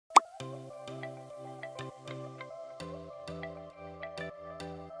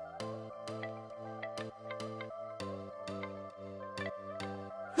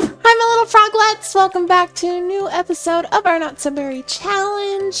my little froglets! Welcome back to a new episode of our Not So Berry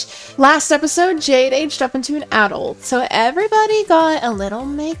Challenge. Last episode, Jade aged up into an adult, so everybody got a little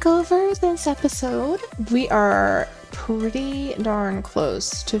makeover this episode. We are pretty darn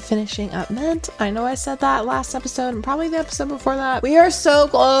close to finishing up Mint. I know I said that last episode and probably the episode before that. We are so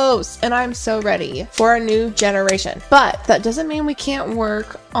close and I'm so ready for a new generation. But that doesn't mean we can't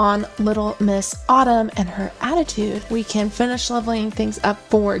work on Little Miss Autumn and her attitude. We can finish leveling things up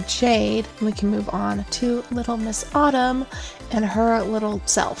for Jade and we can move on to Little Miss Autumn and her little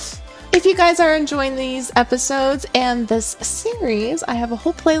self. If you guys are enjoying these episodes and this series, I have a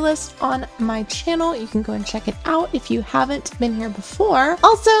whole playlist on my channel. You can go and check it out if you haven't been here before.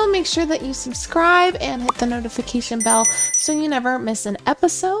 Also, make sure that you subscribe and hit the notification bell so you never miss an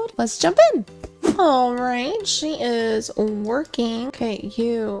episode. Let's jump in. All right, she is working. Okay,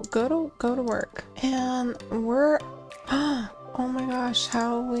 you go to work. And we're, oh my gosh,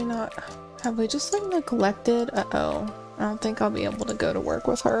 how have we just like neglected? Uh-oh. I don't think I'll be able to go to work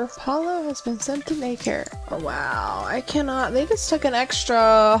with her. Paula has been sent to daycare. Oh, wow. I cannot. They just took an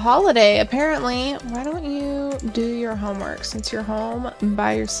extra holiday, apparently. Why don't you do your homework since you're home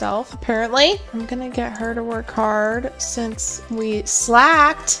by yourself, apparently? I'm gonna get her to work hard since we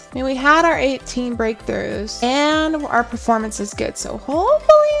slacked. I mean, we had our 18 breakthroughs and our performance is good. So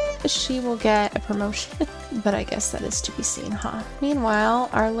hopefully she will get a promotion. But I guess that is to be seen, huh? Meanwhile,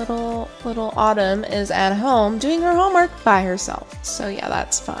 our little Autumn is at home doing her homework by herself. So yeah,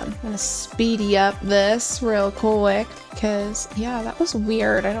 that's fun. I'm gonna speedy up this real quick because yeah, that was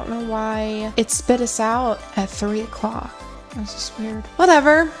weird. I don't know why it spit us out at 3 o'clock. That's just weird.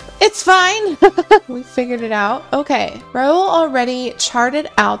 Whatever. It's fine. We figured it out. Okay. Raul already charted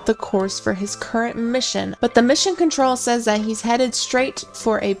out the course for his current mission, but the mission control says that he's headed straight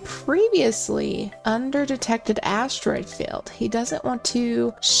for a previously under-detected asteroid field. He doesn't want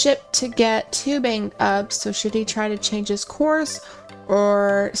to ship to get too banged up, so should he try to change his course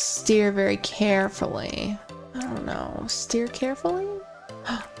or steer very carefully? I don't know. Steer carefully?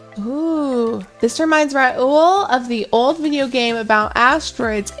 Ooh, this reminds Raul of the old video game about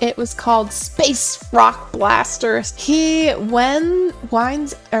asteroids. It was called Space Rock Blasters. He wends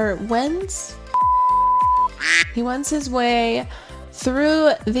his way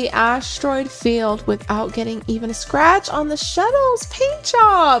through the asteroid field without getting even a scratch on the shuttle's paint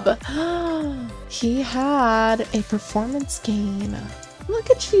job. He had a performance gain. Look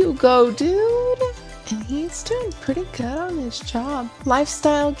at you go, dude. And he's doing pretty good on his job.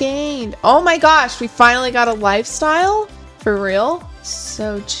 Lifestyle gained. Oh my gosh, we finally got a lifestyle? For real?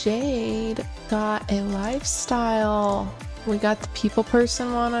 So Jade got a lifestyle. We got the people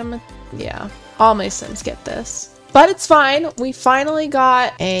person one. Yeah, all my Sims get this. But it's fine. We finally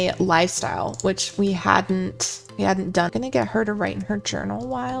got a lifestyle, which we hadn't done. Gonna get her to write in her journal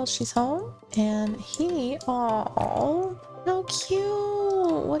while she's home. And he, oh, how cute.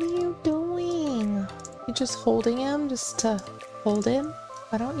 What are you doing? You just holding him just to hold him?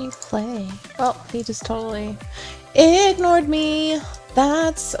 Why don't you play? Oh, he just totally ignored me.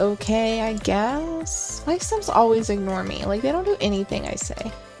 That's okay, I guess. My Sims always ignore me. Like, they don't do anything I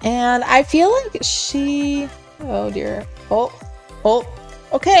say. And I feel like she... Oh, dear. Oh.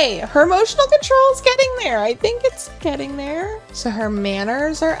 Okay, her emotional control is getting there. I think it's getting there. So her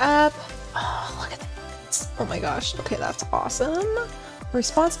manners are up. Oh, look at that. Oh my gosh. Okay, that's awesome.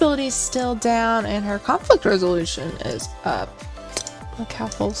 Responsibility is still down and her conflict resolution is up. Look how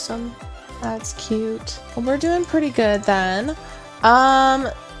wholesome. That's cute. Well, we're doing pretty good then. I'm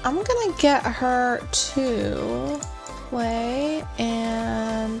gonna get her to play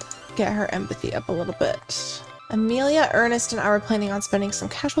and get her empathy up a little bit. Amelia, Ernest, and I were planning on spending some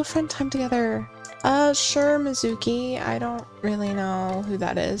casual friend time together. Sure, Mizuki. I don't really know who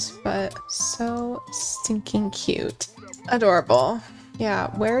that is, but so stinking cute. Adorable.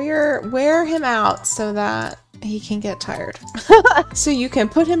 Yeah, wear him out so that he can get tired. So you can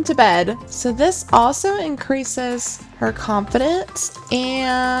put him to bed. So this also increases her confidence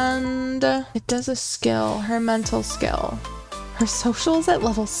and it does a skill, her mental skill. Her social is at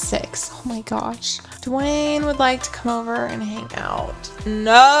level 6. Oh my gosh. Dwayne would like to come over and hang out.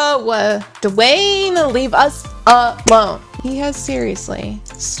 No! Dwayne, leave us alone. He has seriously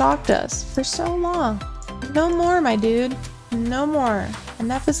stalked us for so long. No more, my dude. No more.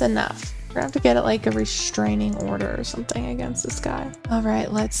 Enough is enough. We're gonna have to get it like a restraining order or something against this guy. All right,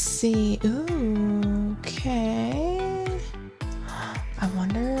 let's see. Ooh, okay. I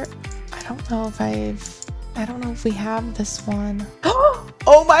wonder, I don't know if we have this one.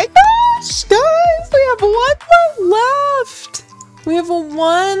 Oh my gosh, guys, we have one more left. We have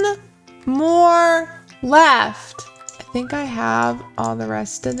one more left. I think I have all the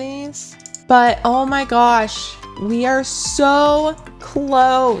rest of these. But oh my gosh, we are so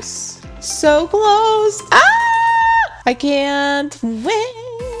close. So close. Ah! I can't wait.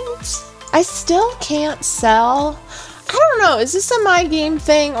 I still can't sell. I don't know, is this a my game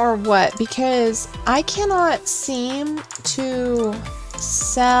thing or what? Because I cannot seem to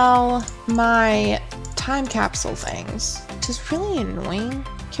sell my time capsule things, which is really annoying.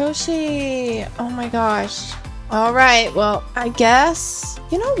 Kyoshi, oh my gosh. All right, well, I guess,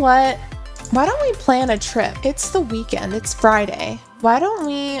 you know what? Why don't we plan a trip? It's the weekend, it's Friday. Why don't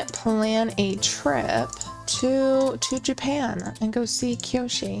we plan a trip to Japan and go see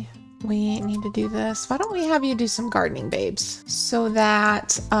Kyoshi? We need to do this. Why don't we have you do some gardening, babes? So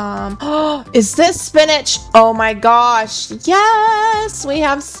that, is this spinach? Oh my gosh. Yes, we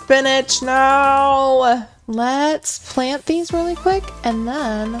have spinach now. Let's plant these really quick and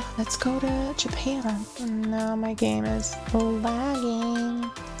then let's go to Japan. No, my game is lagging.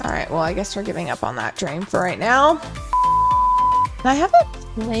 All right, well, I guess we're giving up on that dream for right now. I haven't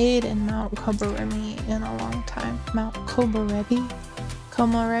played in Mount Kobarebi in a long time. Mount Kobarebi?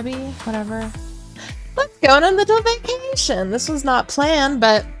 Komorebi? Whatever. Let's go on a little vacation. This was not planned,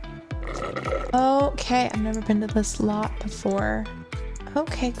 but okay. I've never been to this lot before.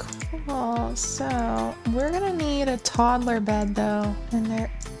 Okay, cool. So we're gonna need a toddler bed though, and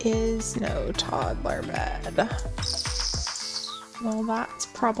there is no toddler bed. Well, that's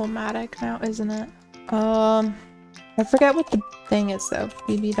problematic now, isn't it? I forget what the thing is though.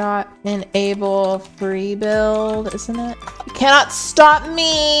 BB dot enable free build, isn't it? You cannot stop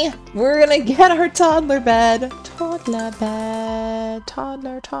me. We're gonna get our toddler bed. Toddler bed.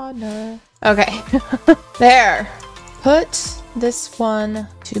 Toddler. Okay. There. Put this one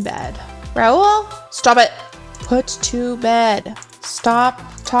to bed. Raul, stop it. Put to bed. Stop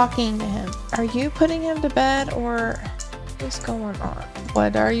talking to him. Are you putting him to bed or what's going on?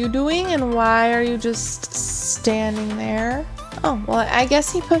 What are you doing and why are you just standing there? Oh, well, I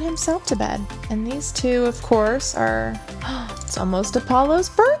guess he put himself to bed. And these two, of course, are... It's almost Apollo's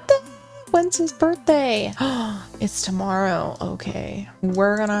birthday! When's his birthday? It's tomorrow. Okay.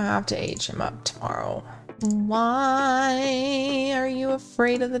 We're gonna have to age him up tomorrow. Why are you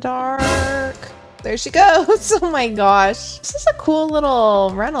afraid of the dark? There she goes. Oh my gosh. This is a cool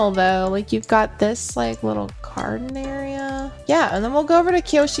little rental though. Like you've got this like little garden area. Yeah, and then we'll go over to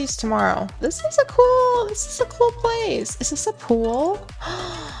Kyoshi's tomorrow. This is a cool place. Is this a pool?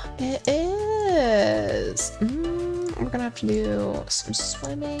 It is. We're gonna have to do some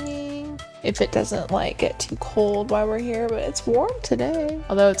swimming if it doesn't like get too cold while we're here, but it's warm today.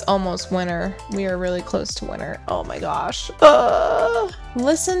 Although it's almost winter. We are really close to winter. Oh my gosh.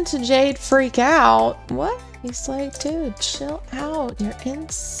 Listen to Jade freak out. What? He's like, dude, chill out. You're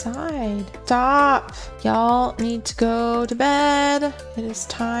inside. Stop. Y'all need to go to bed. It is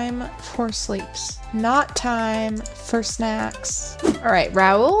time for sleeps, not time for snacks. All right,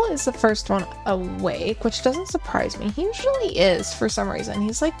 Raul is the first one awake, which doesn't surprise me. He usually is for some reason.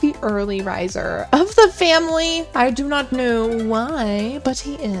 He's like the early riser of the family. I do not know why, but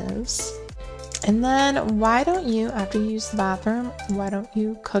he is. And then why don't you, after you use the bathroom, why don't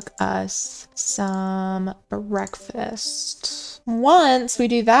you cook us some breakfast? Once we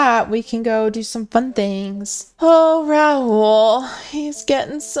do that, we can go do some fun things. Oh, Raul, he's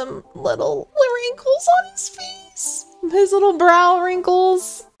getting some little wrinkles on his face. His little brow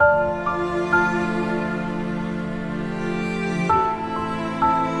wrinkles.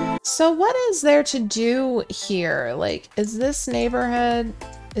 So what is there to do here? Like, is this neighborhood...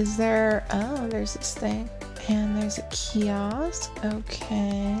 Is there, oh, there's this thing. And there's a kiosk.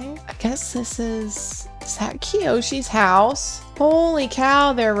 Okay. I guess is that Kyoshi's house? Holy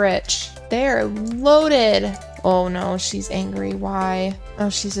cow, they're rich. They're loaded. Oh no, she's angry. Why? Oh,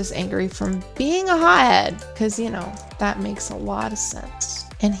 she's just angry from being a hothead. Because, you know, that makes a lot of sense.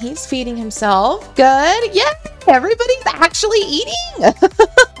 And he's feeding himself. Good. Yeah, everybody's actually eating.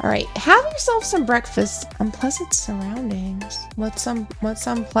 All right, have yourself some breakfast. Unpleasant surroundings. What's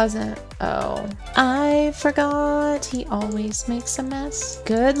unpleasant? Oh, I forgot. He always makes a mess.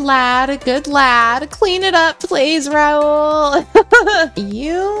 Good lad, good lad. Clean it up, please, Raul.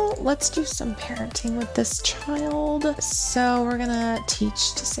 Let's do some parenting with this child. So we're gonna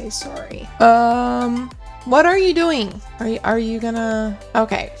teach to say sorry. What are you doing? Are you gonna...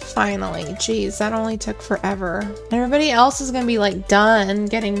 Okay, finally. Jeez, that only took forever. Everybody else is gonna be like done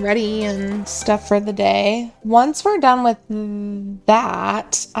getting ready and stuff for the day. Once we're done with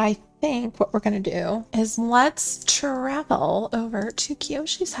that, I think what we're gonna do is let's travel over to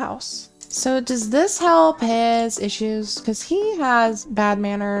Kyoshi's house. So does this help his issues? Because he has bad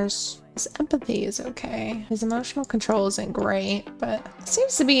manners. His empathy is okay. His emotional control isn't great, but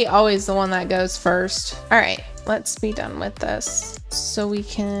seems to be always the one that goes first. All right, let's be done with this so we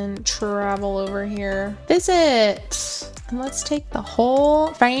can travel over here. Visit. And let's take the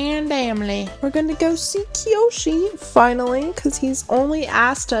whole family. We're gonna go see Kyoshi finally, because he's only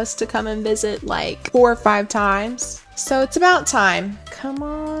asked us to come and visit like 4 or 5 times. So it's about time. Come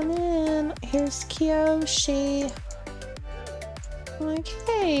on in. Here's Kyoshi. Like,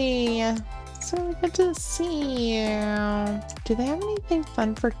 hey, so good to see you. Do they have anything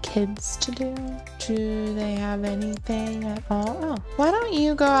fun for kids to do? Do they have anything at all? Oh, why don't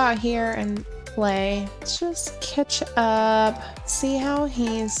you go out here and play? Let's just catch up, see how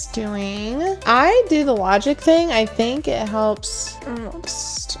he's doing. I do the logic thing. I think it helps.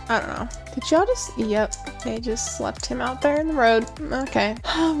 I don't know. Did y'all just, yep, they just left him out there in the road. Okay.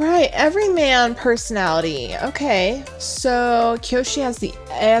 All right, everyman personality. Okay, so Kyoshi has the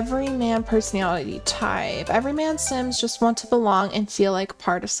everyman personality type. Everyman Sims just want to belong and feel like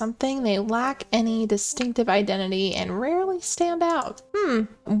part of something. They lack any distinctive identity and rarely stand out.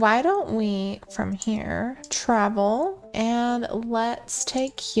 Why don't we, from here, travel and let's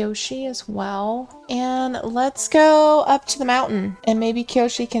take Kyoshi as well. And let's go up to the mountain and maybe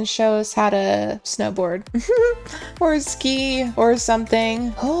Kyoshi can show us how to snowboard or ski or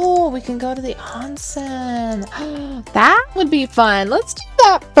something. Oh, we can go to the onsen. That would be fun. Let's do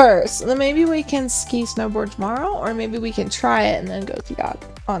that first. And then maybe we can ski snowboard tomorrow, or maybe we can try it and then go to the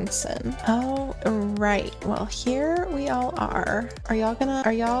onsen. Oh, right. Well, here we all are. Are you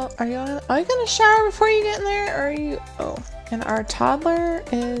gonna shower before you get in there? Or are you, oh, and our toddler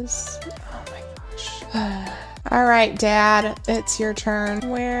is, oh my gosh. All right, Dad, it's your turn.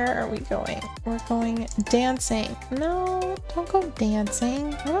 Where are we going? We're going dancing. No, don't go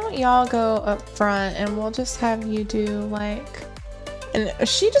dancing. Why don't y'all go up front and we'll just have you do like, and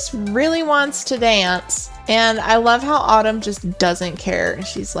she just really wants to dance. And I love how Autumn just doesn't care.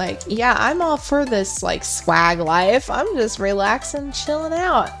 She's like, yeah, I'm all for this like swag life. I'm just relaxing, chilling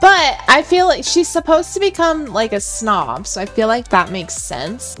out. But I feel like she's supposed to become like a snob. So I feel like that makes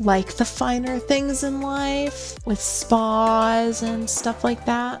sense. Like the finer things in life with spas and stuff like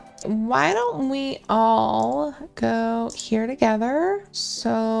that. Why don't we all go here together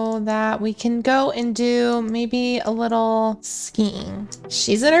so that we can go and do maybe a little skiing.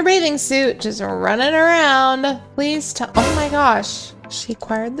 She's in her bathing suit, just running around. Please tell, oh my gosh. She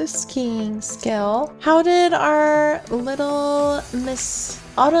acquired the skiing skill. How did our little Miss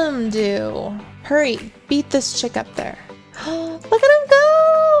Autumn do? Hurry, beat this chick up there. Look at him go!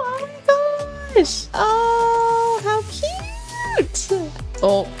 Oh my gosh! Oh, how cute!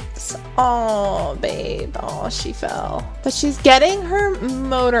 Oh, babe. Oh, she fell. But she's getting her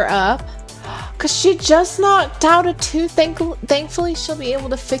motor up because she just knocked out a tooth. Thankfully, she'll be able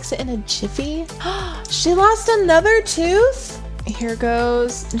to fix it in a jiffy. She lost another tooth. Here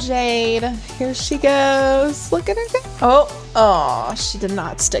goes Jade. Here she goes. Look at her go. Oh, she did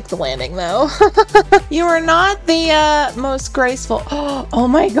not stick the landing though. You are not the most graceful. Oh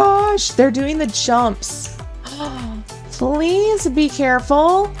my gosh, they're doing the jumps. Please be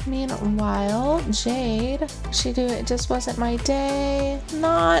careful. Meanwhile, Jade, it just wasn't my day.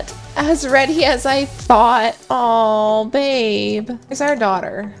 Not as ready as I thought. Oh, babe. Where's our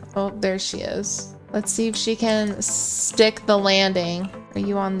daughter? Oh, there she is. Let's see if she can stick the landing. Are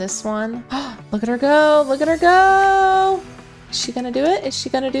you on this one? Look at her go. Look at her go. Is she gonna do it? Is she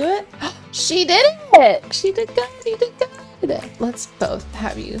gonna do it? She did it. She did good. You did good. Let's both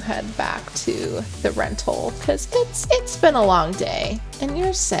have you head back to the rental because it's been a long day and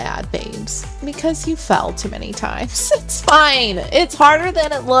you're sad, babes, because you fell too many times. It's fine. It's harder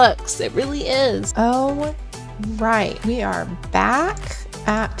than it looks. It really is. Oh, right. We are back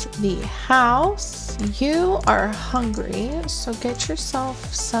at the house. You are hungry, so get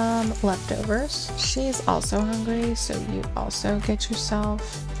yourself some leftovers. She's also hungry, so you also get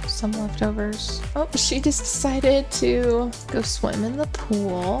yourself some leftovers. Oh, she just decided to go swim in the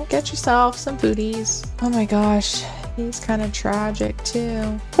pool. Get yourself some booties. Oh my gosh, he's kind of tragic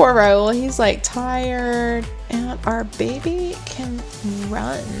too. Poor Raul, he's like tired. And our baby can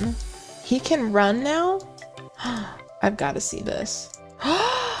run. He can run now? I've got to see this.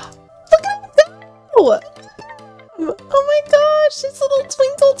 Look at him go! Oh my gosh, his little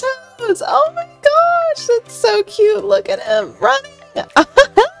twinkle toes. Oh my gosh, that's so cute. Look at him running.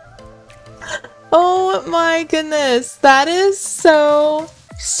 Oh my goodness, that is so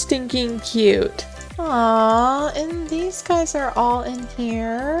stinking cute. Aww, and these guys are all in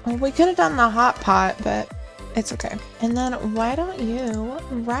here. Well, we could have done the hot pot, but it's okay. And then why don't you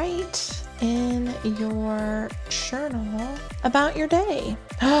write in your journal about your day?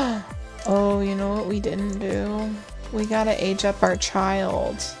 Oh, you know what we didn't do? We gotta age up our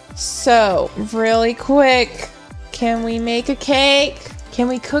child. So, really quick, can we make a cake? Can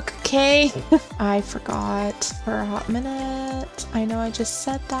we cook a cake? I forgot for a hot minute. I know I just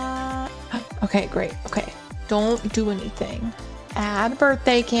said that. Okay, great. Okay, don't do anything. Add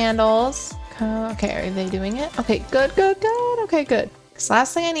birthday candles. Okay, are they doing it? Okay, good, good, good. Okay, good. Because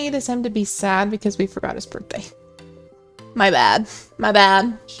last thing I need is him to be sad because we forgot his birthday. My bad. My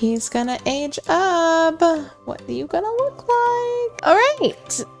bad. He's gonna age up. What are you gonna look like? All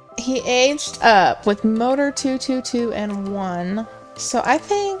right. He aged up with motor 2, 2, 2, and 1. So I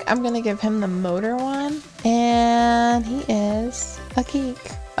think I'm gonna give him the motor one. And he is a geek.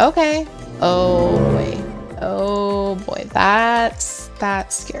 Okay. Oh boy. Oh boy. That's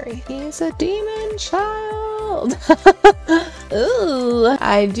scary. He's a demon child. Ooh.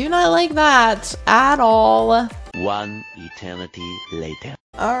 I do not like that at all. One eternity later.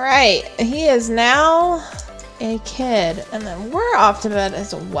 All right, he is now a kid, and then we're off to bed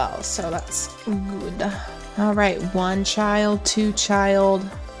as well, so that's good. All right, 1 child, 2 child,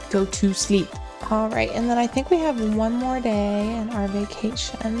 go to sleep. All right, and then I think we have 1 more day in our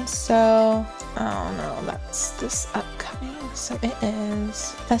vacation, so oh no, that's this upcoming. So it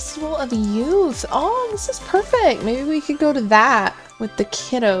is Festival of Youth. Oh, this is perfect. Maybe we could go to that with the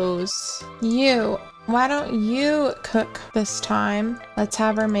kiddos. Why don't you cook this time? Let's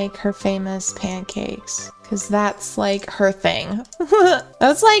have her make her famous pancakes, because that's like her thing.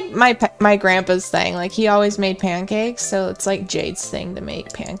 That's like my grandpa's thing. Like, he always made pancakes, so it's like Jade's thing to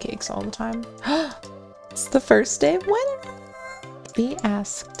make pancakes all the time. It's the first day of winter. Be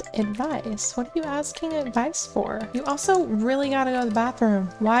asked advice. What are you asking advice for? You also really gotta go to the bathroom.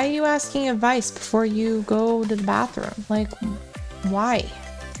 Why are you asking advice before you go to the bathroom? Like, why?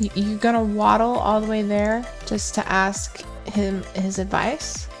 You gonna waddle all the way there just to ask him his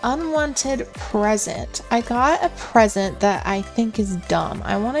advice? Unwanted present. I got a present that I think is dumb.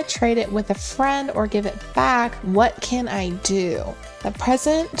 I want to trade it with a friend or give it back. What can I do? The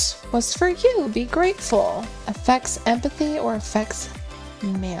present was for you. Be grateful. Affects empathy or affects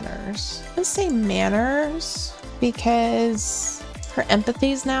manners? Let's say manners, because her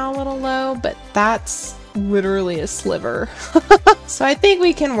empathy is now a little low, but that's literally a sliver. So I think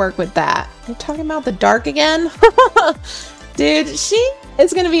we can work with that. You're talking about the dark again? Dude, she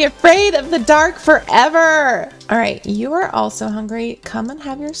is gonna be afraid of the dark forever. All right, you are also hungry. Come and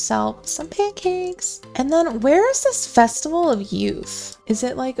have yourself some pancakes. And then where is this Festival of Youth? Is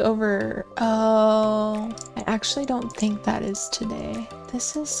it like over? Oh, I actually don't think that is today.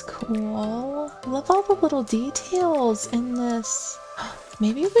 This is cool. I love all the little details in this.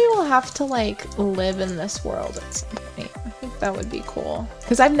 Maybe we will have to like live in this world at some point. I think that would be cool.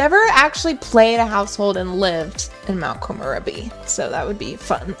 Because I've never actually played a household and lived in Mount Komorebi. So that would be a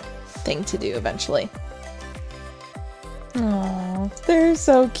fun thing to do eventually. Oh, they're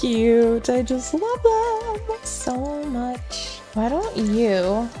so cute. I just love them so much. Why don't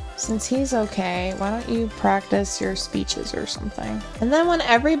you, since he's okay, why don't you practice your speeches or something? And then when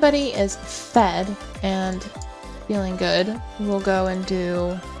everybody is fed and feeling good, we'll go and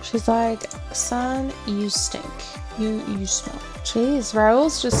do. She's like, son, you stink. You smell. Jeez,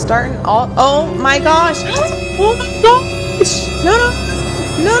 Raul's just starting all. Oh my gosh! Oh my gosh! No, no,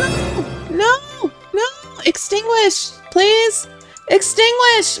 no, no, no! Extinguish, please!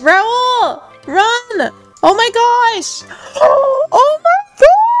 Extinguish, Raul! Run! Oh my gosh! Oh my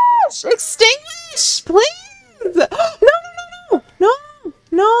gosh! Extinguish, please! No, no, no, no, no!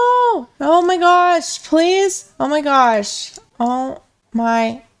 No! Oh my gosh, please! Oh my gosh. Oh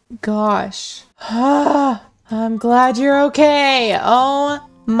my gosh. I'm glad you're okay. Oh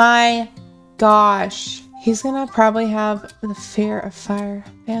my gosh. He's gonna probably have the fear of fire.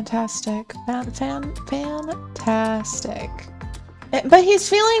 Fantastic. Fantastic. But he's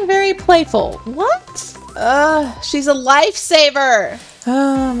feeling very playful. What? She's a lifesaver.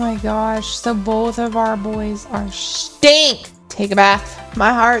 Oh my gosh. So both of our boys are stink. Take a bath.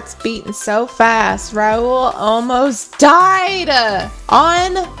 My heart's beating so fast. Raul almost died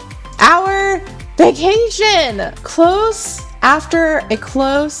on our vacation. Close after a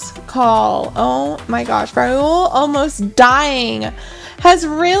close call. Oh my gosh. Raul almost dying has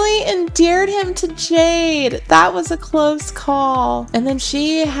really endeared him to Jade. That was a close call. And then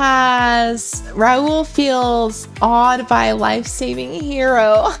she has, Raul feels awed by a life-saving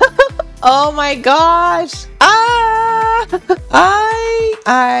hero. Oh my gosh.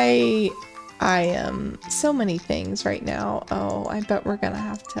 I am so many things right now. Oh, I bet we're gonna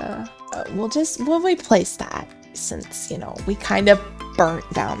have to, we'll replace that. since, you know, we kind of burnt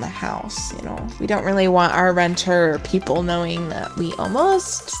down the house, you know. We don't really want our renter people knowing that we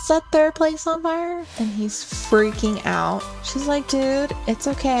almost set their place on fire, and he's freaking out. She's like, dude, it's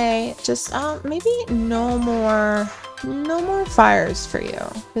okay. Just maybe no more fires for you,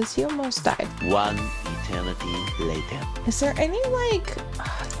 because he almost died. One eternity later. Is there any like,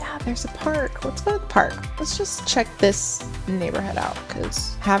 oh, yeah, there's a park. Let's go to the park. Let's just check this neighborhood out,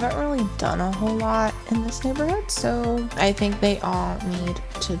 because haven't really done a whole lot in this neighborhood, so I think they all need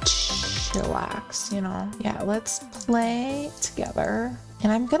to chillax, you know. Yeah, let's play together,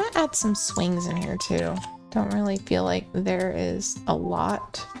 and I'm gonna add some swings in here too. Don't really feel like there is a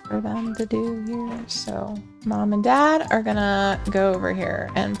lot for them to do here, so mom and dad are gonna go over here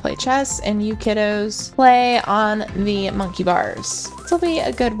and play chess, and you kiddos play on the monkey bars. This will be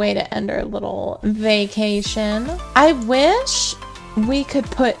a good way to end our little vacation. I wish we could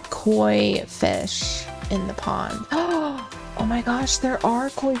put koi fish in the pond. Oh my gosh, there are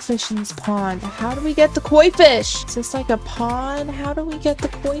koi fish in this pond. How do we get the koi fish? Is this like a pond? How do we get the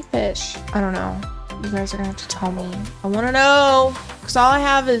koi fish? I don't know. You guys are gonna have to tell me. I want to know, because all I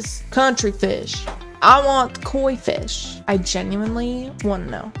have is country fish. I want the koi fish. I genuinely want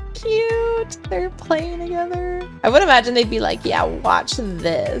to know. Cute. They're playing together. I would imagine they'd be like, yeah, watch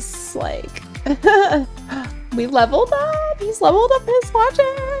this. Like, we leveled up. He's leveled up his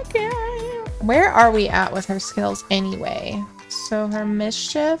logic. Yeah. Where are we at with her skills anyway? So her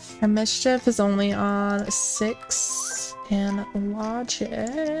mischief is only on 6. And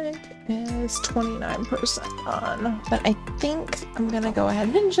logic is 29% on. But I think I'm gonna go ahead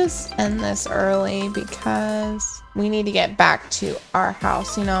and just end this early, because we need to get back to our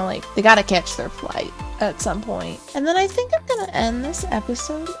house. You know, like, they gotta catch their flight at some point. And then I think I'm gonna end this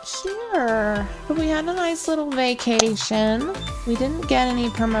episode here. But we had a nice little vacation. We didn't get any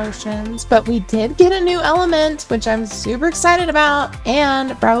promotions, but we did get a new element, which I'm super excited about.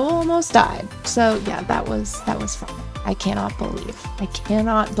 And Raul almost died. So yeah, that was fun. I cannot believe.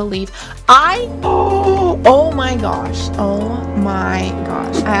 Oh my gosh.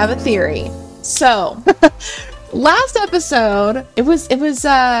 I have a theory. So, last episode, it was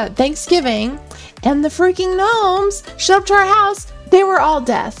Thanksgiving, and the freaking gnomes showed up to our house. They were all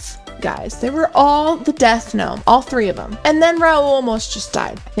death, guys. They were all the death gnome, all 3 of them. And then Raul almost just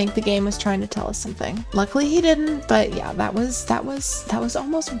died. I think the game was trying to tell us something. Luckily he didn't, but yeah, that was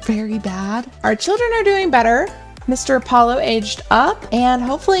almost very bad. Our children are doing better. Mr. Apollo aged up, and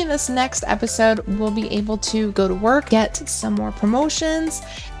hopefully in this next episode we'll be able to go to work, get some more promotions,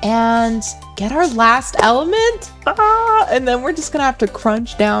 and get our last element. And then we're just gonna have to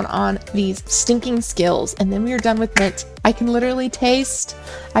crunch down on these stinking skills, and then we are done with Mint. I can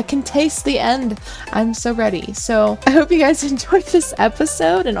taste the end. I'm so ready. So I hope you guys enjoyed this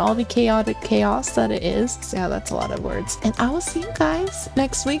episode and all the chaotic chaos that it is. So yeah, that's a lot of words. And I will see you guys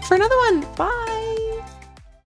next week for another one. Bye.